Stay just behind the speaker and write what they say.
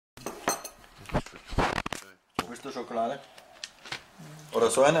willst du Schokolade? Oder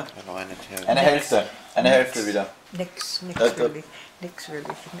so eine? Ja, noch eine Tee. Eine Hälfte. Eine Hälfte wieder. Nix Das- really, nix really.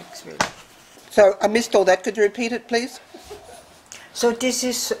 So I missed all that. Could you repeat it, please? So this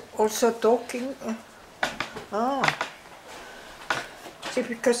is also talking. See,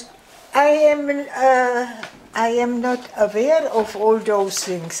 because I am not aware of all those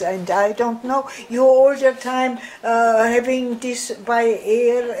things, and I don't know. You all the time having this by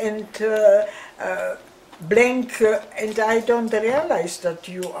ear and blank, and I don't realize that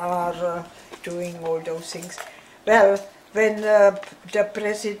you are doing all those things. Well, when the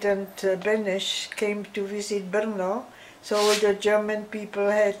President Benesch came to visit Brno, so all the German people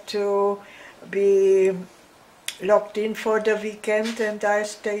had to be locked in for the weekend, and I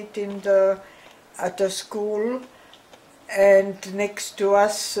stayed at the school, and next to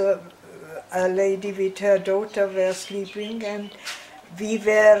us a lady with her daughter were sleeping, and we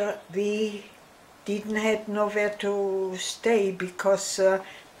didn't have nowhere to stay because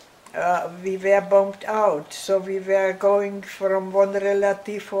we were bombed out. So we were going from one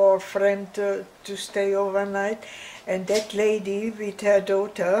relative or friend to stay overnight, and that lady with her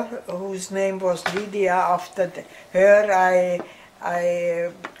daughter, whose name was Lydia, after her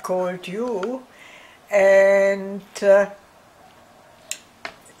I called you, and so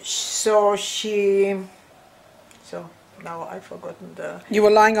now I've forgotten the... You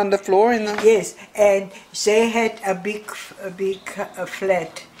were lying on the floor in the... Yes, and they had a big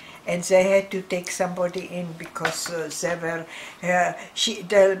flat, and they had to take somebody in because they were... the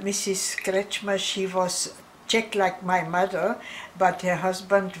Mrs. Kretschmer, she was Czech like my mother, but her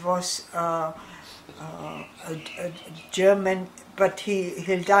husband was a German, but he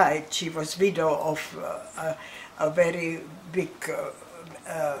died. She was widow of a very big...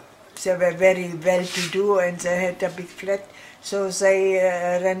 they were very well-to-do, and they had a big flat, so they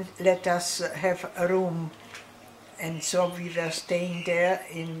let us have a room, and so we were staying there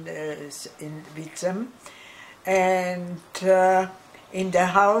with them. And in the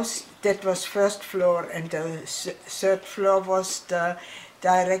house, that was first floor, and the third floor was the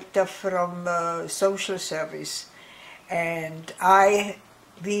director from social service. And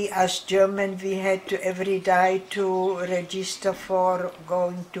we as German, we had to every day to register for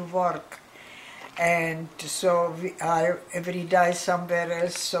going to work. And so I every day somewhere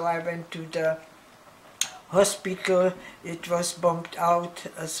else, so I went to the hospital. It was bombed out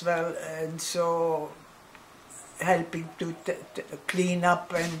as well, and so helping to clean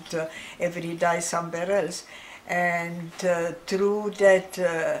up, and every day somewhere else. And through that,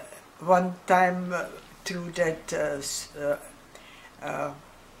 one time, through that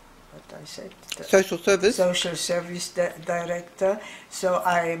what I said? Social service? Social service director. So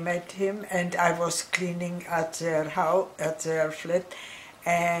I met him, and I was cleaning at their house, at their flat,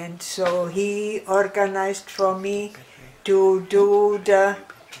 and so he organized for me to do the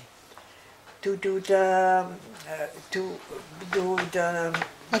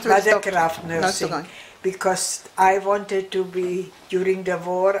mothercraft nursing. Because I wanted to be, during the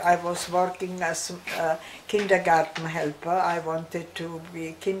war, I was working as a kindergarten helper. I wanted to be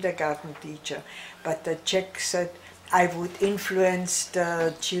a kindergarten teacher. But the Czech said I would influence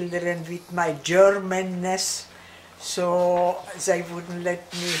the children with my Germanness, so they wouldn't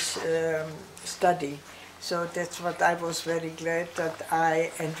let me study. So that's what I was very glad that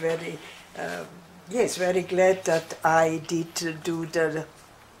very glad that I did do the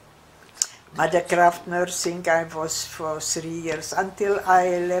mothercraft nursing. I was for 3 years until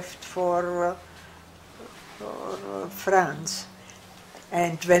I left for France.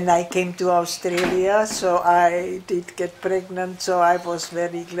 And when I came to Australia, so I did get pregnant, so I was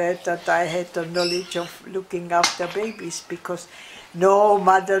very glad that I had the knowledge of looking after babies, because no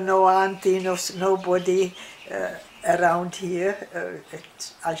mother, no auntie, nobody around here.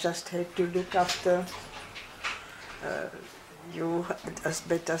 I just had to look after you as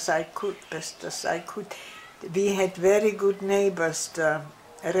best as I could. We had very good neighbors, the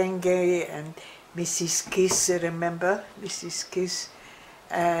Renge and Mrs. Kiss, remember Mrs. Kiss?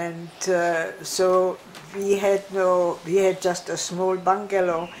 And so we had just a small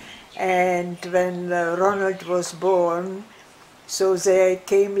bungalow, and when Ronald was born, so they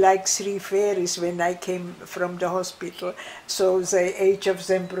came like 3 fairies when I came from the hospital. So each of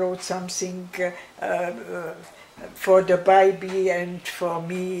them brought something for the baby, and for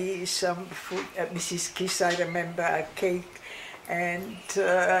me some food. Mrs. Kiss, I remember, a cake, and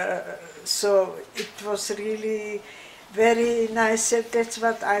so it was really very nice. That's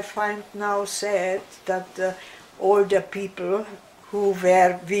what I find now sad, that all the people we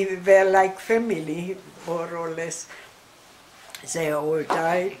were like family, more or less. they all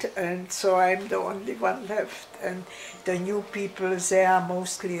died, and so I'm the only one left. And the new people, they are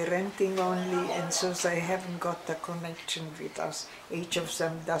mostly renting only, and so they haven't got the connection with us. Each of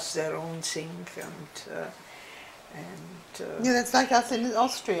them does their own thing, Yeah, that's like us in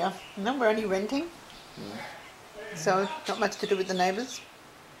Austria. No, we're only renting. So not much to do with the neighbours.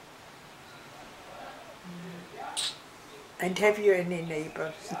 And have you any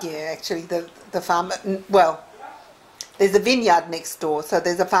neighbours? Yeah, actually the farmer, well, there's a vineyard next door, so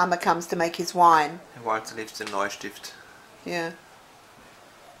there's a farmer comes to make his wine. Walter lives in Neustift. Yeah.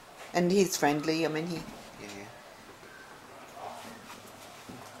 And he's friendly, I mean he... Yeah.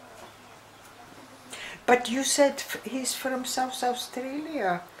 But you said he's from South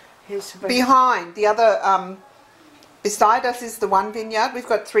Australia. Behind, the other, beside us is the one vineyard. We've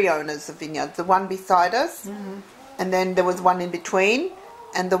got 3 owners of vineyards. The one beside us, and then there was one in between,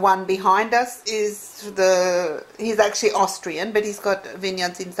 and the one behind us is he's actually Austrian, but he's got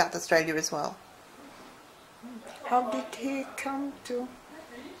vineyards in South Australia as well. How did he come to?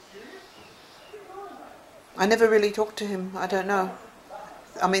 I never really talked to him. I don't know.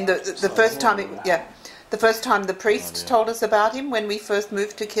 I mean, the first time, the first time the priest told us about him when we first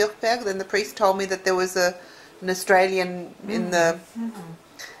moved to Kirchberg. Then the priest told me that there was an Australian in the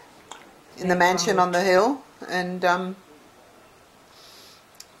mansion on the hill, and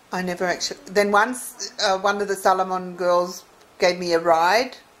I never actually. Then once one of the Salomon girls gave me a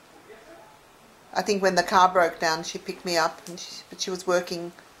ride. I think when the car broke down, she picked me up, and but she was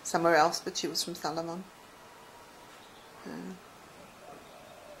working somewhere else, but she was from Salomon.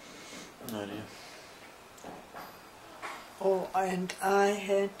 No idea. Oh, and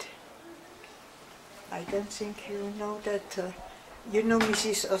I don't think you know that, you know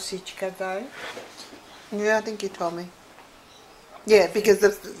Mrs. Osichka died? Yeah, I think you told me. Yeah, because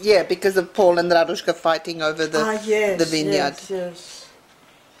of Paul and Radushka fighting over the vineyard. Yes.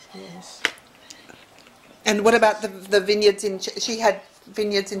 And what about the vineyards in? She had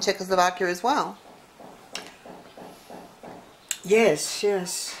vineyards in Czechoslovakia as well. Yes.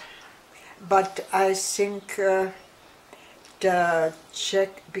 But I think the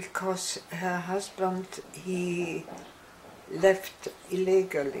Czech, because her husband, he left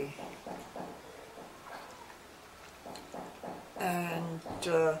illegally. And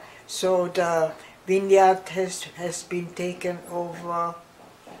so the vineyard has been taken over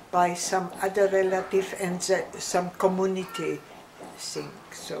by some other relative and some community thing.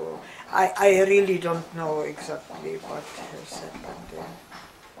 So I really don't know exactly what has happened there.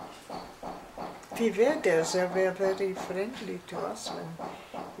 We were there, they were very friendly to us when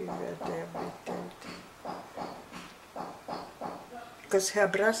we were there with Dad. Because her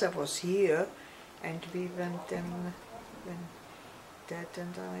brother was here, and we went then, when Dad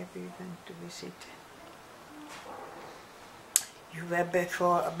and we went to visit. You were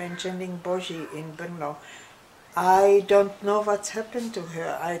before mentioning Boži in Brno. I don't know what's happened to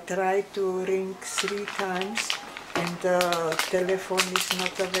her. I tried to ring 3 times and the telephone is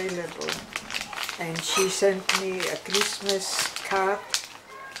not available. And she sent me a Christmas card,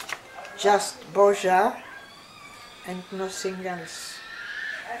 just Boža and nothing else.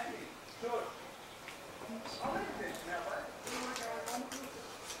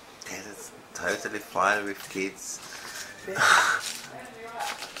 Yeah, that's totally fine with kids. It's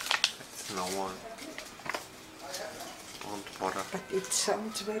normal. Don't bother. But it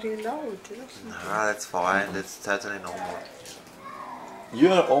sounds very loud, doesn't it? No, that's fine. That's totally normal.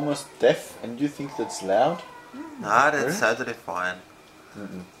 You are almost deaf and you think that's loud? No, that's Really? totally fine.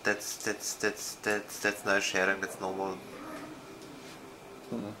 That's no sharing. That's normal.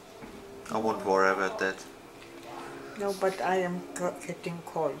 I won't worry about that. No, but I am getting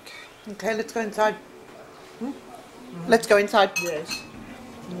cold. Okay, let's go inside. Let's go inside. Yes.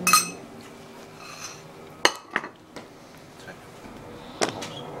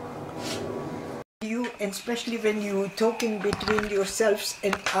 You, especially when you're talking between yourselves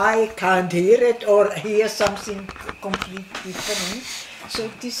and I can't hear it or hear something completely different. So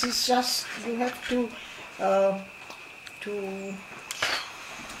this is just, you have to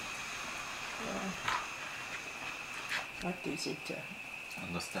what is it?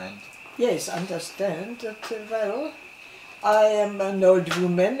 Understand? Yes, understand that, well, I am an old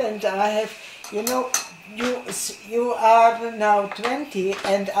woman and I have, you know, you are now 20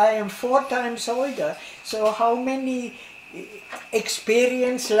 and I am 4 times older. So how many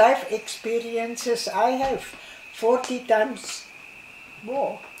life experiences I have? 40 times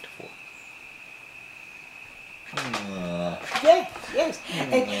more. Yes.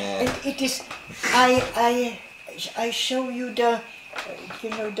 And it is, I show you the, you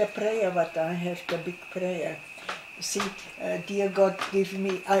know, the prayer what I have, the big prayer. see, dear God, give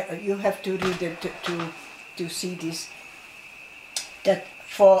me. You have to read it to see this. That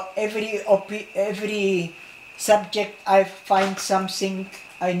for every subject I find something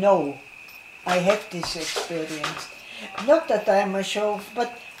I know. I have this experience. Not that I am a show,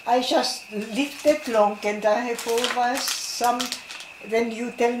 but I just lived that long, and I have always some. When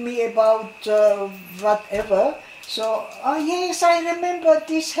you tell me about whatever, so oh yes, I remember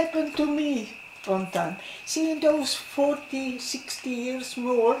this happened to me one time. See, in those 40, 60 years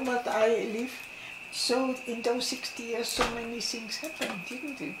more that I live, so in those 60 years, so many things happened,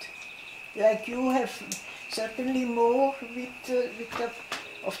 didn't it? Like you have certainly more with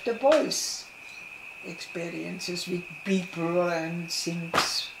of the boys' experiences with people and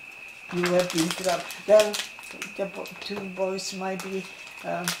things you have been through. Well, the two boys might be,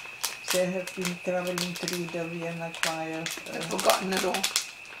 they have been traveling through the Vienna choir. They've forgotten it all.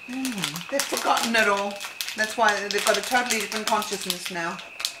 They've forgotten it all. That's why they've got a totally different consciousness now.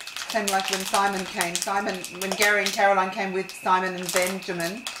 Same like when Simon came. When Gary and Caroline came with Simon and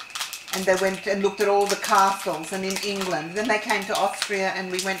Benjamin, and they went and looked at all the castles and in England. Then they came to Austria,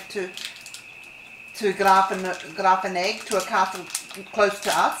 and we went to Grafenegg, to a castle close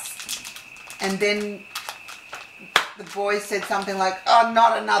to us. And then the boys said something like, "Oh,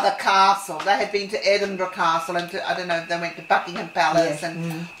 not another castle." They had been to Edinburgh Castle and to, I don't know, they went to Buckingham Palace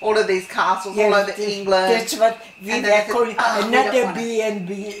and all of these castles all over England. That's what we were calling another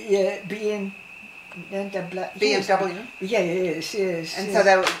BMW. Yes. And so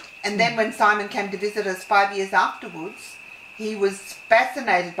they were, and then when Simon came to visit us 5 years afterwards, he was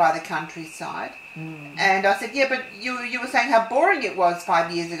fascinated by the countryside. And I said, "Yeah, but you were saying how boring it was 5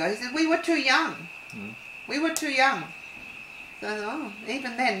 years ago." He said, "We were too young. We were too young." So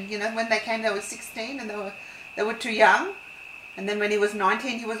even then, you know, when they came, they were 16 and they were too young. And then when he was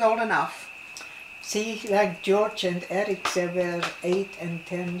 19, he was old enough. See, like George and Eric, they were 8 and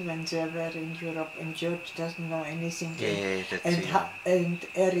 10 when they were in Europe, and George doesn't know anything, and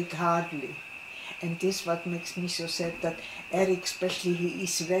Eric hardly. And this what makes me so sad, that Eric especially, he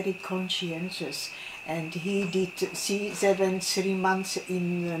is very conscientious, and he did, see, they went 3 months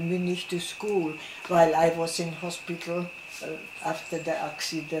in Munich to school while I was in hospital after the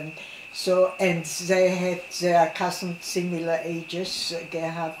accident. So, and they had their cousins similar ages,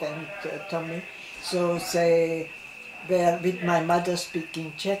 Gerhard and Tommy. So they were with my mother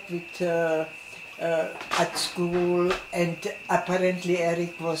speaking Czech with at school, and apparently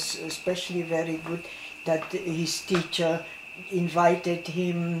Eric was especially very good, that his teacher invited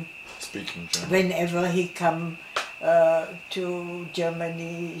him speaking German. Whenever he come to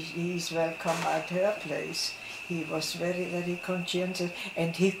Germany, he is welcome at her place. He was very, very conscientious,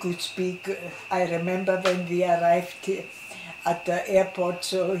 and he could speak. I remember when we arrived at the airport,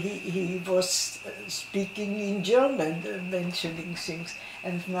 so he was speaking in German, mentioning things,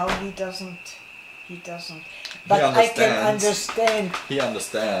 and now he doesn't. But I can understand. He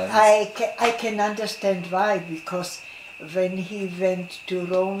understands. I can understand why, because when he went to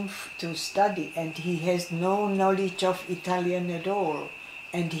Rome to study, and he has no knowledge of Italian at all,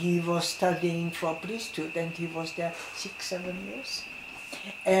 and he was studying for priesthood, and he was there 6-7 years,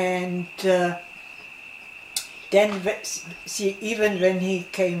 and then, see, even when he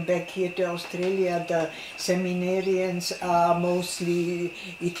came back here to Australia, the seminarians are mostly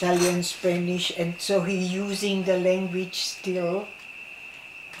Italian, Spanish, and so he using the language still,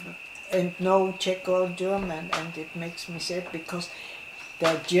 and no Czech or German, and it makes me sad, because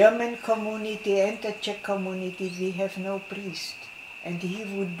the German community and the Czech community, we have no priest, and he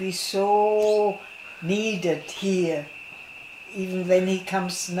would be so needed here, even when he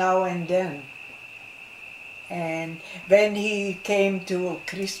comes now and then. And when he came to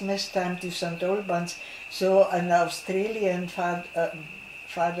Christmas time to St. Albans, so an Australian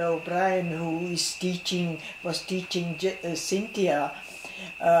Father O'Brien, who was teaching Cynthia,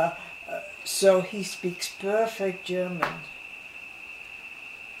 so he speaks perfect German.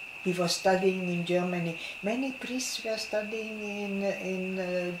 He was studying in Germany. Many priests were studying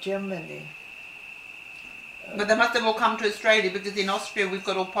in Germany. But they must have all come to Australia, because in Austria we've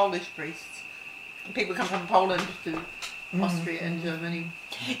got all Polish priests. People come from Poland to Austria and Germany.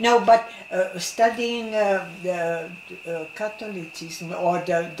 No, but studying the Catholicism or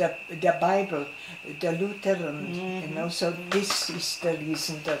the Bible, the Lutheran, you know, so this is the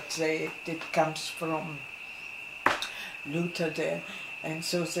reason that it comes from Luther there. And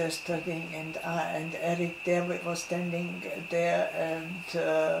so they're studying, and Eric there was standing there,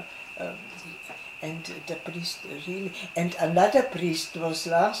 and the priest really, and another priest was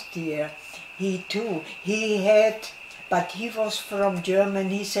last year. He too, he had, but he was from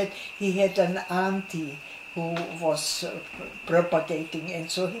Germany. He said he had an auntie who was propagating, and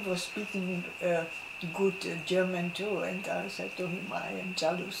so he was speaking good German too, and I said to him, I am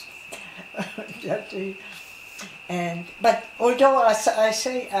jealous. But although I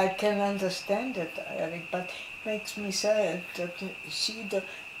say I can understand it, Eric, but it makes me sad that see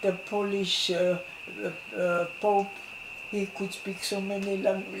the Polish Pope, he could speak so many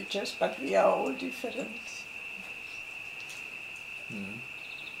languages, but we are all different.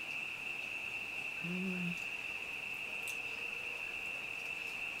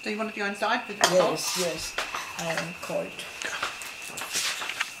 So you want to go inside with the salt? Yes, I am cold.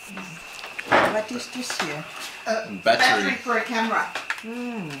 What is this here? Battery for a camera.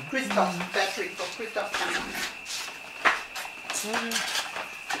 Christoph's battery for Christoph's camera.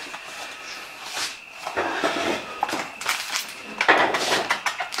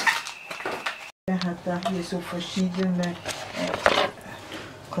 Er hat da hier so verschiedene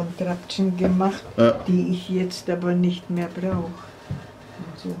Contraption gemacht, die ich jetzt aber nicht mehr brauche.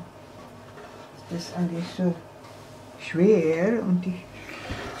 Also, das ist alles so schwer und ich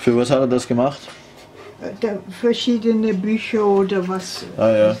Für was hat er das gemacht? verschiedene Bücher oder was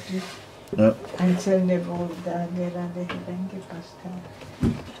Ja. Ja. einzelne, wo da gerade reingepasst haben.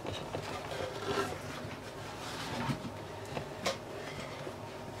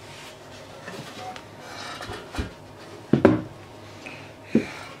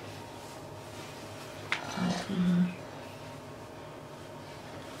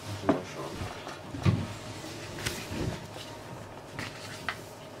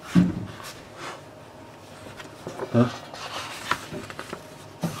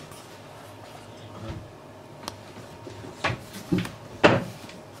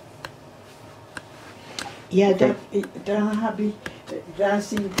 Ja, da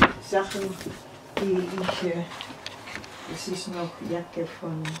sind Sachen, die ich, das ist noch Jacke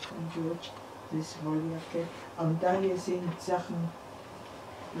von George, das ist Wolljacke. Und da hier sind Sachen,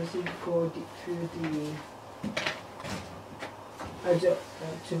 das sind für die also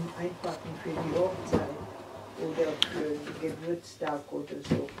zum Einpacken für die Hochzeit oder für den Geburtstag oder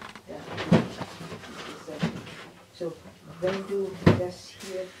so. Ja. So, wenn du das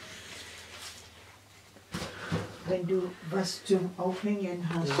hier, wenn du was zum Aufhängen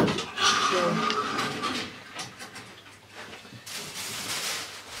hast, so,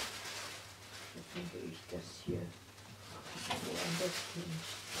 finde ich das hier woanders hin.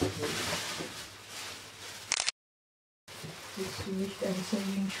 Willst du nicht ein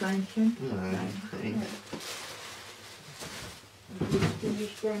Sonnenschweinchen? Nein. Willst du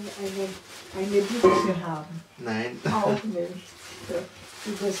nicht eine Büchse haben? Nein. Auch nicht. So,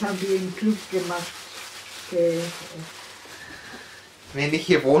 das haben wir im Club gemacht. Wenn ich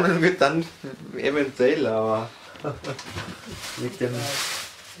hier wohnen würde, dann eventuell, aber mit dem.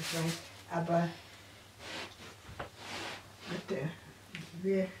 Ich weiß, aber warte,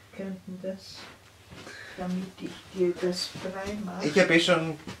 wir könnten das, damit ich dir das frei mache. Ich habe eh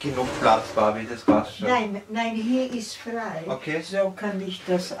schon genug Platz, Babi, das passt schon. Nein, hier ist frei. Okay. So kann ich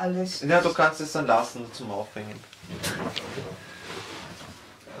das alles. Ja, du kannst es dann lassen zum Aufhängen.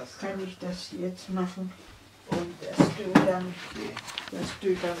 Kann ich das jetzt machen? Und dass du dann hier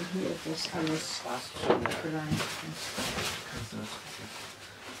das alles rein.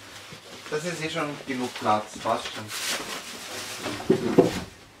 Das ist eh schon genug Platz, passt schon.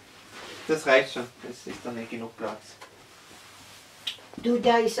 Das reicht schon, das ist dann eh genug Platz. Du,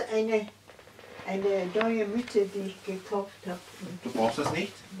 da ist eine neue Mütze, die ich gekauft habe. Du brauchst das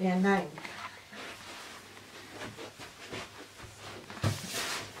nicht? Ja, nein.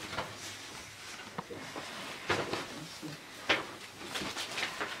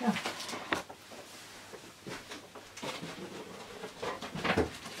 Ja.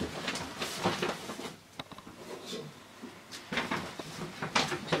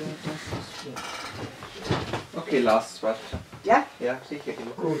 Okay, lass, warte. Ja? Ja, sicher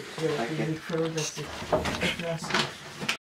genug. Gut, ja, Danke. bin ich froh, dass ich das lasse.